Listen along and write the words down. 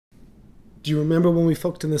Do you remember when we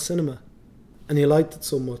fucked in the cinema and you liked it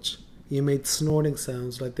so much you made snorting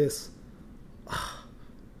sounds like this?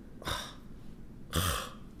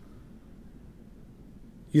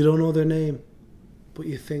 You don't know their name, but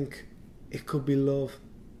you think it could be love.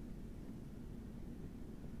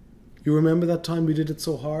 You remember that time we did it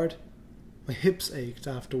so hard? My hips ached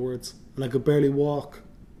afterwards and I could barely walk.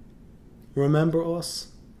 Remember us?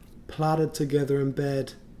 Plaited together in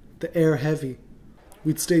bed, the air heavy.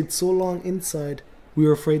 We'd stayed so long inside, we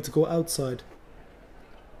were afraid to go outside.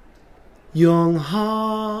 Young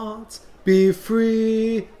hearts, be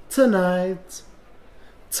free tonight.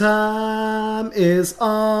 Time is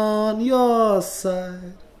on your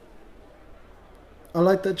side. I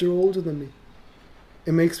like that you're older than me.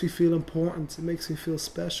 It makes me feel important. It makes me feel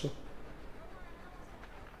special.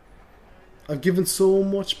 I've given so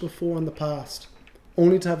much before in the past,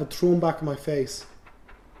 only to have it thrown back in my face.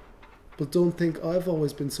 But don't think I've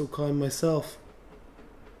always been so kind myself.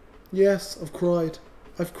 Yes, I've cried,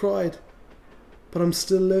 but I'm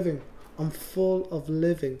still living. I'm full of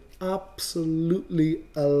living, absolutely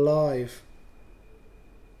alive.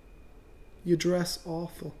 You dress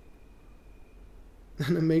awful,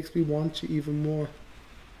 and it makes me want you even more.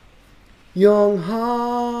 Young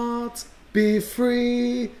hearts, be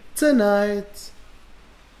free tonight.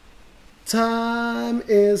 Time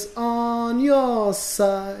is on your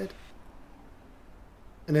side.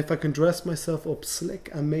 And if I can dress myself up slick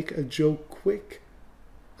and make a joke quick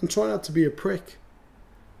and try not to be a prick,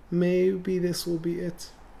 maybe this will be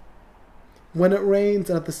it. When it rains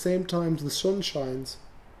and at the same time the sun shines,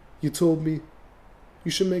 you told me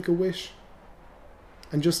you should make a wish.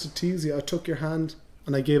 And just to tease you, I took your hand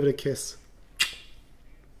and I gave it a kiss.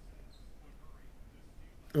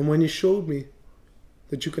 And when you showed me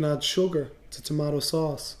that you can add sugar to tomato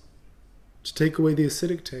sauce to take away the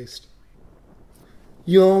acidic taste.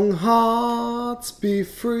 Young hearts, be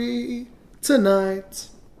free tonight.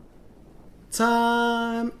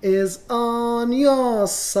 Time is on your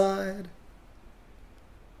side.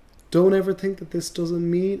 Don't ever think that this doesn't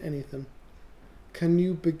mean anything. Can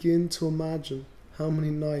you begin to imagine how many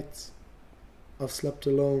nights I've slept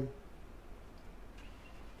alone?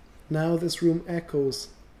 Now this room echoes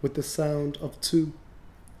with the sound of two,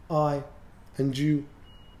 I and you,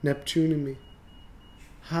 Neptuning me,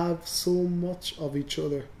 have so much of each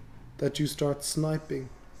other that you start sniping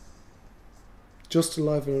just to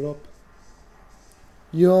liven it up.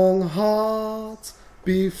 Young hearts,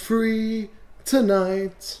 be free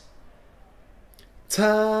tonight.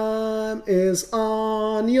 Time is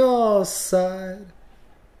on your side.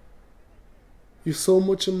 You're so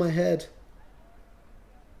much in my head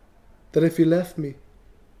that if you left me,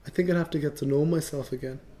 I think I'd have to get to know myself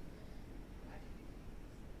again.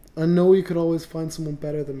 I know you could always find someone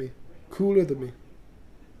better than me, cooler than me,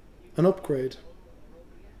 an upgrade.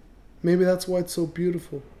 Maybe that's why it's so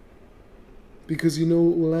beautiful, because you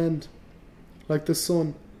know it will end, like the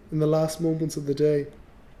sun in the last moments of the day.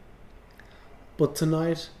 But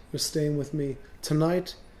tonight, you're staying with me.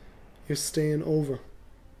 Tonight, you're staying over.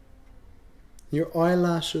 Your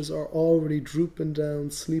eyelashes are already drooping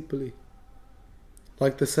down sleepily,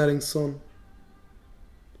 like the setting sun.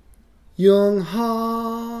 Young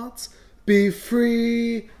hearts, be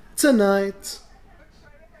free tonight.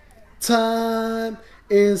 Time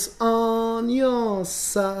is on your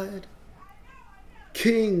side.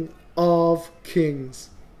 King of kings,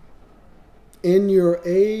 in your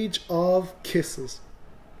age of kisses,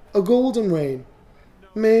 a golden reign,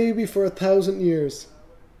 maybe for 1,000 years,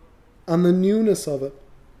 and the newness of it,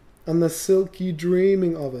 and the silky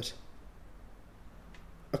dreaming of it.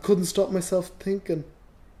 I couldn't stop myself thinking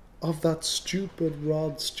of that stupid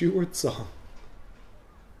Rod Stewart song.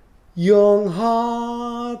 Young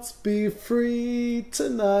hearts, be free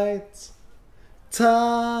tonight.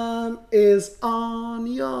 Time is on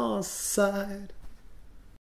your side.